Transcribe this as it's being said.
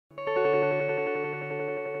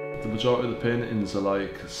The majority of the paintings are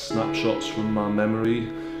like snapshots from my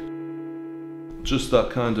memory. Just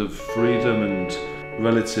that kind of freedom and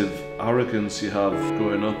relative arrogance you have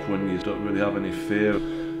growing up when you don't really have any fear.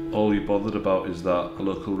 All you're bothered about is that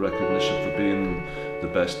local recognition for being the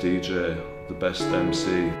best DJ, the best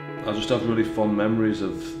MC. I just have really fond memories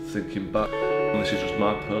of thinking back. And this is just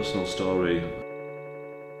my personal story.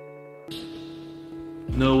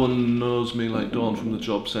 No one knows me like Dawn from the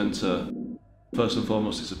Jobcentre. First and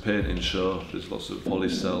foremost, it's a painting show. There's lots of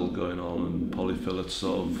polycell going on and polyfill to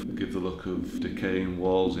sort of give the look of decaying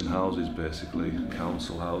walls in houses, basically.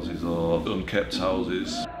 Council houses or unkept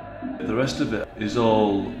houses. The rest of it is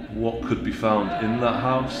all what could be found in that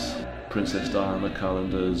house. Princess Diana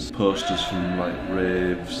calendars, posters from like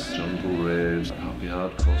raves, jungle raves, happy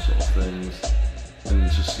hardcore sort of things. And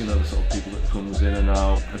just, you know, the sort of people that comes in and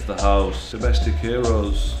out of the house. Domestic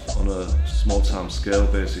heroes on a small town scale,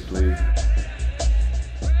 basically.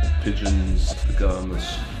 Pigeons, the guy on the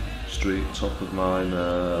street, top of mine, you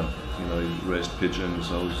know, he raised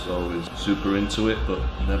pigeons. I was always super into it, but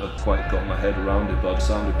never quite got my head around it. But I'd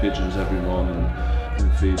sounded pigeons every morning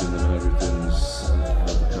and feeding them and everything's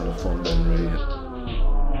another kind of fond memory.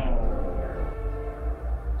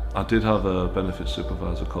 I did have a benefit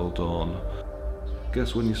supervisor called Dawn. I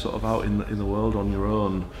guess when you're sort of out in the world on your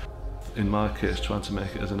own, in my case, trying to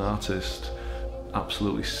make it as an artist,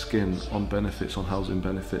 absolutely skin on benefits, on housing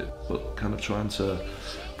benefit, but kind of trying to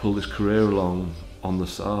pull this career along on the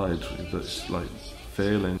side that's like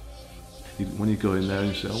failing. When you go in there and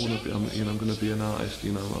you say, I want to be, I'm going to be an artist,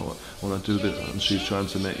 you know, I want to do this, and she's trying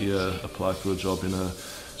to make you apply for a job in a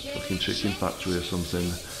fucking chicken factory or something,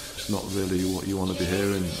 it's not really what you want to be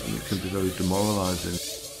hearing, and it can be very demoralising.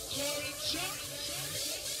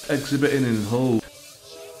 Exhibiting in Hull,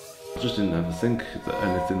 I just didn't ever think that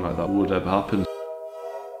anything like that would ever happen.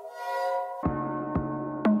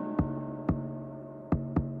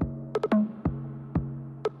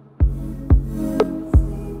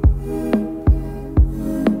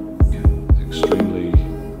 Extremely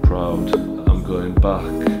proud. I'm going back,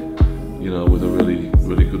 you know, with a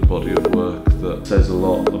really good body of work that says a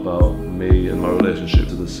lot about me and my relationship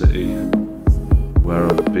to the city, where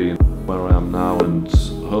I've been, where I am now, and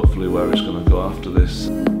hopefully where it's going to go after this.